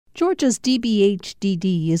Georgia's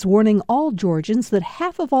DBHDD is warning all Georgians that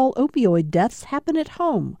half of all opioid deaths happen at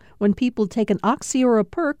home when people take an oxy or a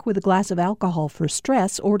perk with a glass of alcohol for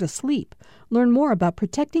stress or to sleep. Learn more about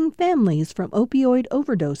protecting families from opioid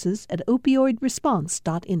overdoses at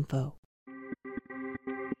opioidresponse.info.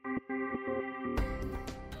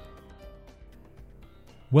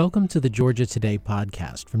 Welcome to the Georgia Today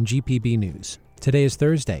podcast from GPB News. Today is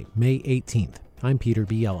Thursday, May 18th. I'm Peter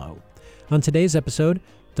Biello. On today's episode,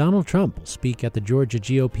 Donald Trump will speak at the Georgia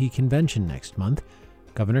GOP Convention next month.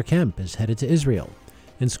 Governor Kemp is headed to Israel,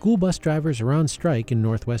 and school bus drivers are on strike in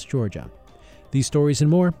northwest Georgia. These stories and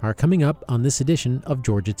more are coming up on this edition of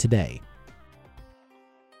Georgia Today.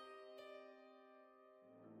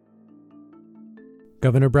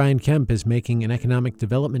 Governor Brian Kemp is making an economic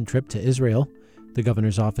development trip to Israel. The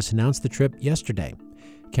governor's office announced the trip yesterday.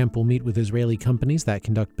 Kemp will meet with Israeli companies that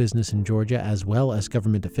conduct business in Georgia as well as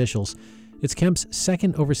government officials. It's Kemp's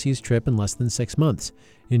second overseas trip in less than 6 months.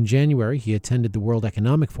 In January, he attended the World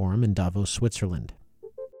Economic Forum in Davos, Switzerland.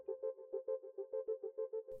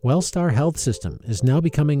 Wellstar Health System is now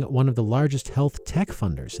becoming one of the largest health tech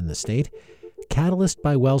funders in the state. Catalyst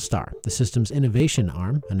by Wellstar, the system's innovation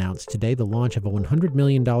arm, announced today the launch of a $100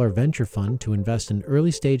 million venture fund to invest in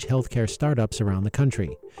early-stage healthcare startups around the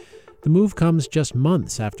country. The move comes just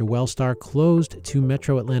months after Wellstar closed 2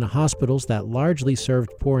 metro Atlanta hospitals that largely served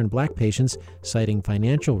poor and black patients, citing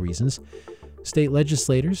financial reasons. State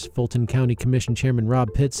legislators, Fulton County Commission Chairman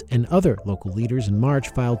Rob Pitts, and other local leaders in March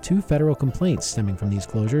filed 2 federal complaints stemming from these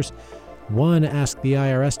closures. One asked the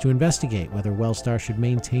IRS to investigate whether Wellstar should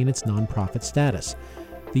maintain its nonprofit status.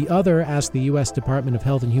 The other asked the U.S. Department of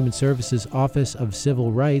Health and Human Services Office of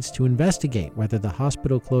Civil Rights to investigate whether the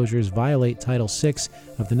hospital closures violate Title VI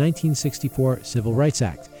of the 1964 Civil Rights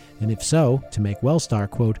Act, and if so, to make Wellstar,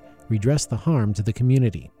 quote, redress the harm to the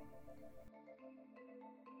community.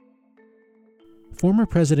 Former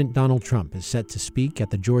President Donald Trump is set to speak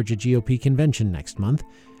at the Georgia GOP Convention next month.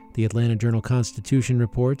 The Atlanta Journal-Constitution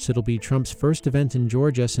reports it'll be Trump's first event in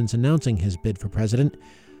Georgia since announcing his bid for president.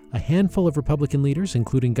 A handful of Republican leaders,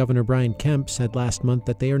 including Governor Brian Kemp, said last month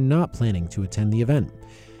that they are not planning to attend the event.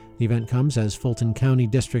 The event comes as Fulton County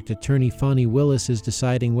District Attorney Fani Willis is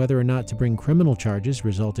deciding whether or not to bring criminal charges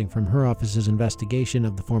resulting from her office's investigation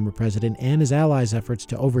of the former president and his allies' efforts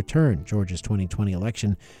to overturn Georgia's 2020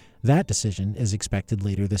 election. That decision is expected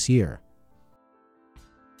later this year.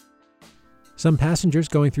 Some passengers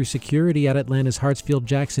going through security at Atlanta's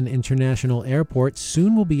Hartsfield-Jackson International Airport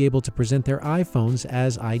soon will be able to present their iPhones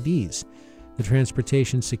as IDs. The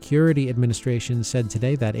Transportation Security Administration said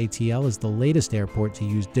today that ATL is the latest airport to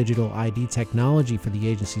use digital ID technology for the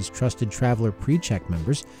agency's trusted traveler pre-check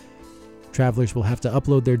members. Travelers will have to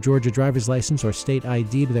upload their Georgia driver's license or state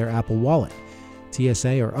ID to their Apple Wallet.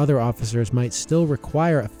 TSA or other officers might still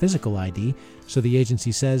require a physical ID, so the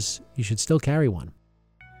agency says you should still carry one.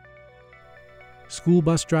 School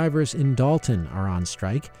bus drivers in Dalton are on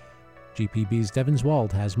strike. GPB's Devin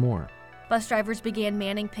Wald has more. Bus drivers began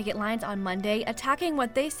manning picket lines on Monday, attacking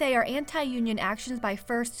what they say are anti-union actions by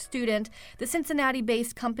First Student, the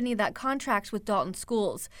Cincinnati-based company that contracts with Dalton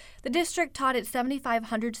schools. The district taught its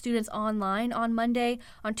 7,500 students online on Monday.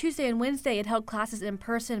 On Tuesday and Wednesday, it held classes in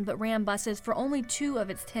person but ran buses for only 2 of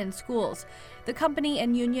its 10 schools. The company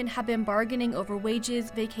and union have been bargaining over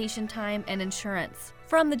wages, vacation time, and insurance.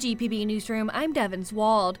 From the GPB Newsroom, I'm Devin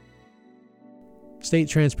Wald. State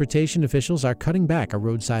transportation officials are cutting back a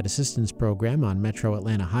roadside assistance program on metro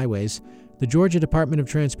Atlanta highways. The Georgia Department of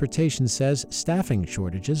Transportation says staffing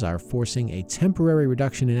shortages are forcing a temporary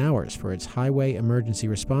reduction in hours for its Highway Emergency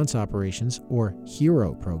Response Operations, or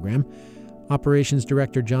HERO, program. Operations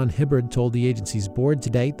Director John Hibbard told the agency's board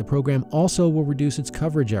today the program also will reduce its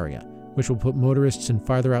coverage area, which will put motorists in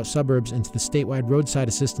farther out suburbs into the statewide roadside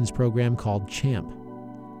assistance program called CHAMP.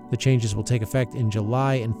 The changes will take effect in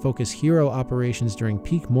July and focus HERO operations during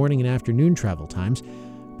peak morning and afternoon travel times.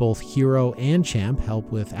 Both HERO and CHAMP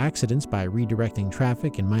help with accidents by redirecting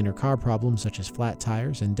traffic and minor car problems such as flat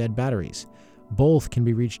tires and dead batteries. Both can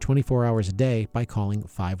be reached 24 hours a day by calling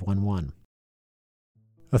 511.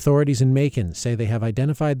 Authorities in Macon say they have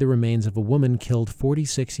identified the remains of a woman killed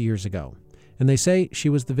 46 years ago, and they say she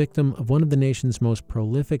was the victim of one of the nation's most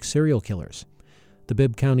prolific serial killers. The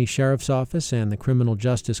Bibb County Sheriff's Office and the Criminal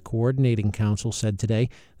Justice Coordinating Council said today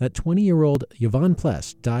that 20-year-old Yvonne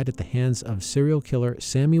Pless died at the hands of serial killer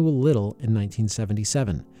Samuel Little in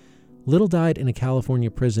 1977. Little died in a California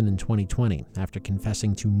prison in 2020 after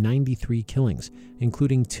confessing to 93 killings,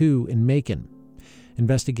 including 2 in Macon.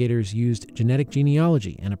 Investigators used genetic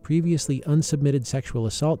genealogy and a previously unsubmitted sexual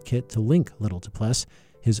assault kit to link Little to Pless,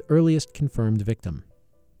 his earliest confirmed victim.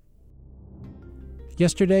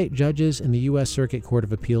 Yesterday, judges in the U.S. Circuit Court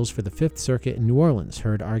of Appeals for the Fifth Circuit in New Orleans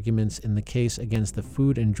heard arguments in the case against the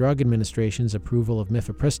Food and Drug Administration's approval of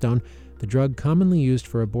mifepristone, the drug commonly used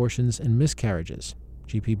for abortions and miscarriages.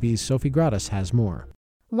 GPB's Sophie Gradas has more.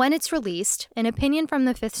 When it's released, an opinion from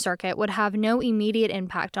the Fifth Circuit would have no immediate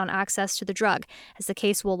impact on access to the drug, as the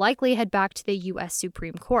case will likely head back to the U.S.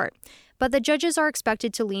 Supreme Court. But the judges are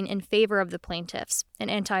expected to lean in favor of the plaintiffs, an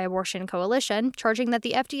anti-abortion coalition charging that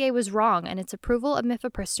the FDA was wrong in its approval of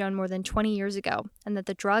mifepristone more than 20 years ago, and that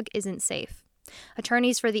the drug isn't safe.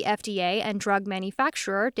 Attorneys for the FDA and drug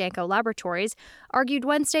manufacturer, Danco Laboratories, argued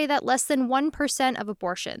Wednesday that less than 1% of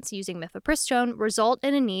abortions using mifepristone result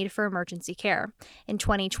in a need for emergency care. In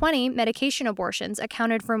 2020, medication abortions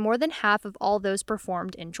accounted for more than half of all those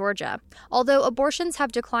performed in Georgia. Although abortions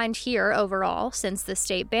have declined here overall since the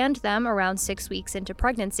state banned them around 6 weeks into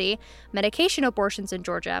pregnancy, medication abortions in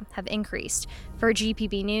Georgia have increased. For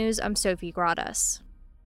GPB News, I'm Sophie Gradas.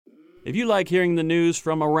 If you like hearing the news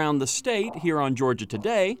from around the state here on Georgia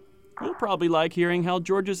Today, you'll probably like hearing how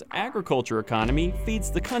Georgia's agriculture economy feeds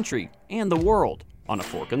the country and the world on A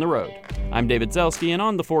Fork in the Road. I'm David Zelski, and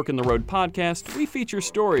on the Fork in the Road podcast, we feature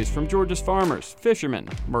stories from Georgia's farmers, fishermen,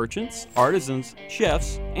 merchants, artisans,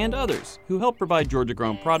 chefs, and others who help provide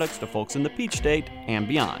Georgia-grown products to folks in the Peach State and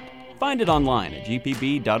beyond. Find it online at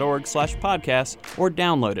gpb.org/podcast or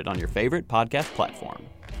download it on your favorite podcast platform.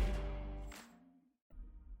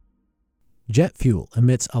 Jet fuel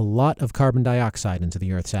emits a lot of carbon dioxide into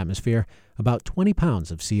the Earth's atmosphere, about 20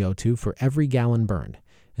 pounds of CO2 for every gallon burned.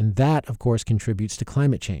 And that, of course, contributes to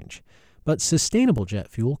climate change. But sustainable jet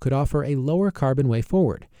fuel could offer a lower carbon way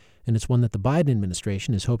forward, and it's one that the Biden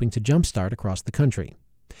administration is hoping to jumpstart across the country.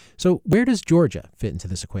 So where does Georgia fit into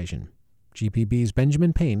this equation? GPB's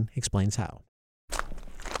Benjamin Payne explains how.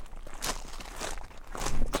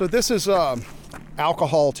 So this is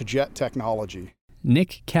alcohol-to-jet technology.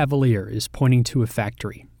 Nick Cavalier is pointing to a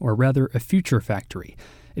factory, or rather a future factory.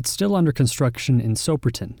 It's still under construction in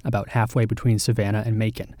Soperton, about halfway between Savannah and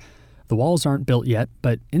Macon. The walls aren't built yet,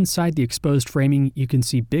 but inside the exposed framing, you can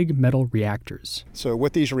see big metal reactors. So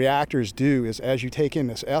what these reactors do is as you take in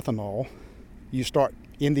this ethanol, you start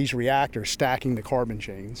in these reactors stacking the carbon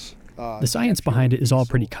chains. The science behind it is all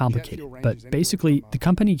pretty complicated, but basically, the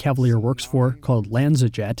company Cavalier works for, called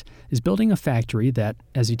LanzaJet, is building a factory that,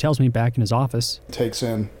 as he tells me back in his office, takes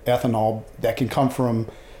in ethanol that can come from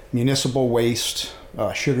municipal waste,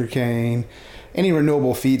 sugarcane, any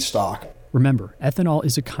renewable feedstock. Remember, ethanol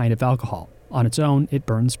is a kind of alcohol. On its own, it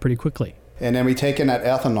burns pretty quickly. And then we take in that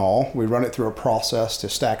ethanol, we run it through a process to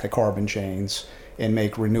stack the carbon chains and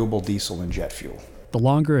make renewable diesel and jet fuel. The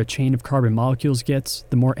longer a chain of carbon molecules gets,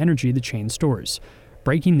 the more energy the chain stores.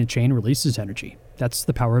 Breaking the chain releases energy. That's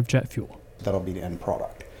the power of jet fuel. That'll be the end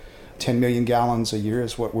product. 10 million gallons a year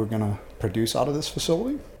is what we're going to produce out of this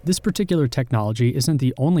facility. This particular technology isn't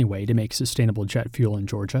the only way to make sustainable jet fuel in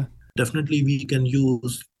Georgia. Definitely we can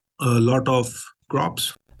use a lot of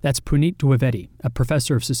crops. That's Puneet Dwivedi, a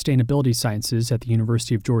professor of sustainability sciences at the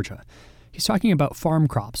University of Georgia. He's talking about farm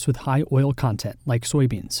crops with high oil content, like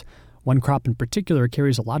soybeans. One crop in particular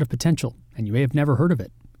carries a lot of potential, and you may have never heard of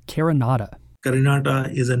it, carinata.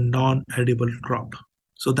 Carinata is a non-edible crop.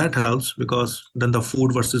 So that helps because then the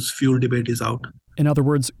food versus fuel debate is out. In other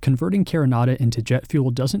words, converting carinata into jet fuel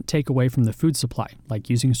doesn't take away from the food supply, like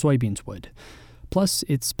using soybeans would. Plus,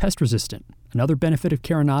 it's pest resistant. Another benefit of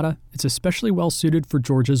carinata, it's especially well suited for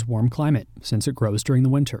Georgia's warm climate, since it grows during the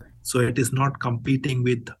winter. So it is not competing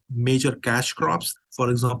with major cash crops, for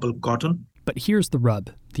example, cotton. But here's the rub.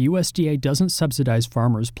 The USDA doesn't subsidize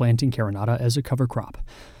farmers planting carinata as a cover crop.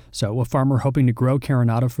 So a farmer hoping to grow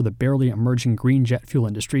carinata for the barely emerging green jet fuel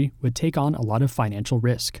industry would take on a lot of financial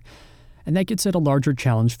risk. And that gets at a larger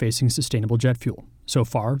challenge facing sustainable jet fuel. So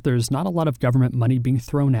far, there's not a lot of government money being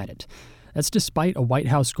thrown at it. That's despite a White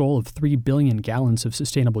House goal of 3 billion gallons of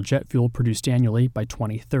sustainable jet fuel produced annually by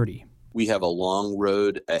 2030. We have a long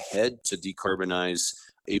road ahead to decarbonize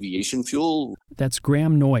aviation fuel. That's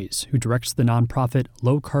Graham Noyes, who directs the nonprofit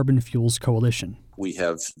Low Carbon Fuels Coalition. We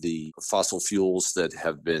have the fossil fuels that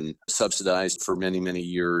have been subsidized for many, many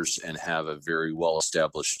years and have a very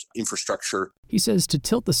well-established infrastructure. He says to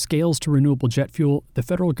tilt the scales to renewable jet fuel, the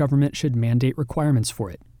federal government should mandate requirements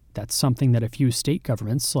for it. That's something that a few state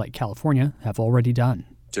governments, like California, have already done.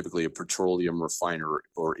 Typically, a petroleum refiner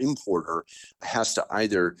or importer has to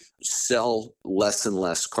either sell less and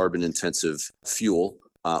less carbon-intensive fuel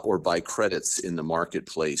or buy credits in the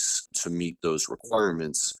marketplace to meet those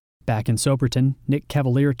requirements. Back in Soperton, Nick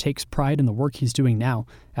Cavalier takes pride in the work he's doing now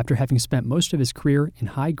after having spent most of his career in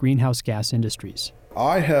high greenhouse gas industries.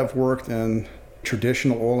 I have worked in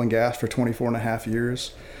traditional oil and gas for 24 and a half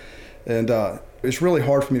years. And It's really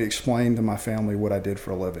hard for me to explain to my family what I did for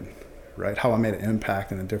a living, right? How I made an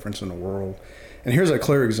impact and a difference in the world. And here's a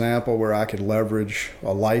clear example where I could leverage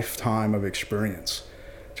a lifetime of experience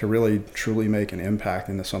to really, truly make an impact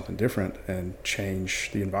into something different and change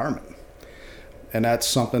the environment. And that's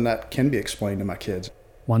something that can be explained to my kids.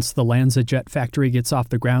 Once the LanzaJet factory gets off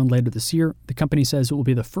the ground later this year, the company says it will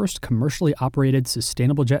be the first commercially operated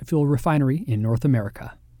sustainable jet fuel refinery in North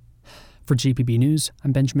America. For GPB News,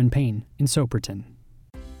 I'm Benjamin Payne in Soperton.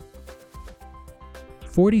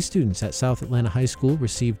 40 students at South Atlanta High School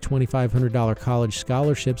received $2,500 college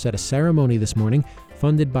scholarships at a ceremony this morning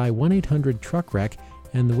funded by 1-800-TRUCK-WRECK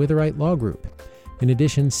and the Witherite Law Group. In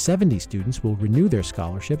addition, 70 students will renew their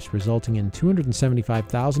scholarships, resulting in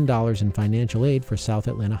 $275,000 in financial aid for South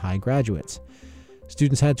Atlanta High graduates.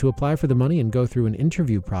 Students had to apply for the money and go through an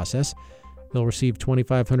interview process. They'll receive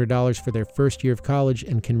 $2,500 for their first year of college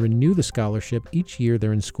and can renew the scholarship each year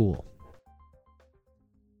they're in school.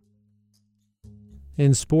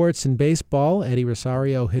 In sports and baseball, Eddie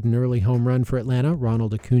Rosario hit an early home run for Atlanta.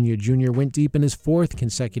 Ronald Acuna Jr. went deep in his fourth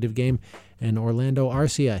consecutive game, and Orlando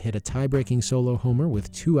Arcia hit a tie-breaking solo homer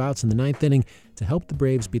with 2 outs in the ninth inning to help the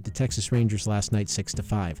Braves beat the Texas Rangers last night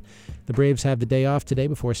 6-5. The Braves have the day off today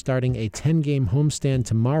before starting a 10-game homestand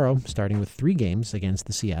tomorrow, starting with 3 games against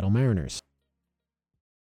the Seattle Mariners.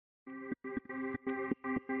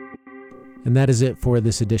 And that is it for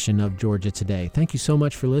this edition of Georgia Today. Thank you so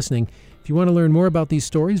much for listening. If you want to learn more about these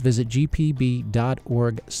stories, visit gpb.org/news.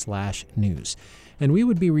 And we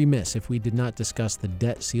would be remiss if we did not discuss the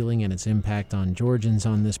debt ceiling and its impact on Georgians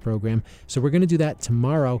on this program. So we're going to do that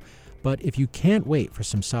tomorrow. But if you can't wait for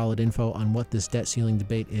some solid info on what this debt ceiling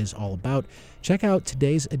debate is all about, check out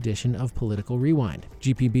today's edition of Political Rewind.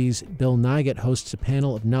 GPB's Bill Nygaard hosts a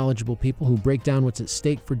panel of knowledgeable people who break down what's at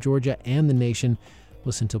stake for Georgia and the nation.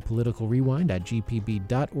 Listen to Political Rewind at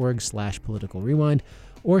gpb.org/Political Rewind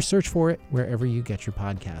or search for it wherever you get your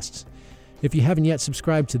podcasts. If you haven't yet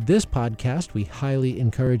subscribed to this podcast, we highly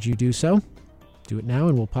encourage you do so. Do it now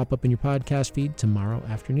and we'll pop up in your podcast feed tomorrow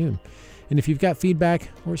afternoon. And if you've got feedback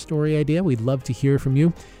or story idea, we'd love to hear from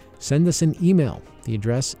you. Send us an email. The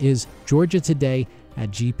address is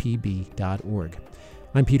georgiatoday@gpb.org.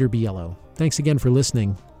 I'm Peter Biello. Thanks again for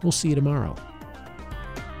listening. We'll see you tomorrow.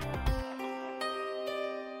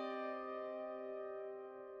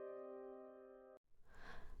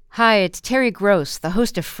 Hi, it's Terry Gross, the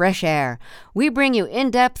host of Fresh Air. We bring you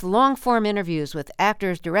in-depth, long-form interviews with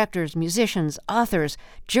actors, directors, musicians, authors,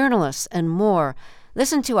 journalists, and more.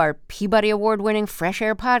 Listen to our Peabody Award-winning Fresh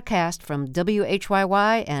Air podcast from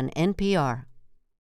WHYY and NPR.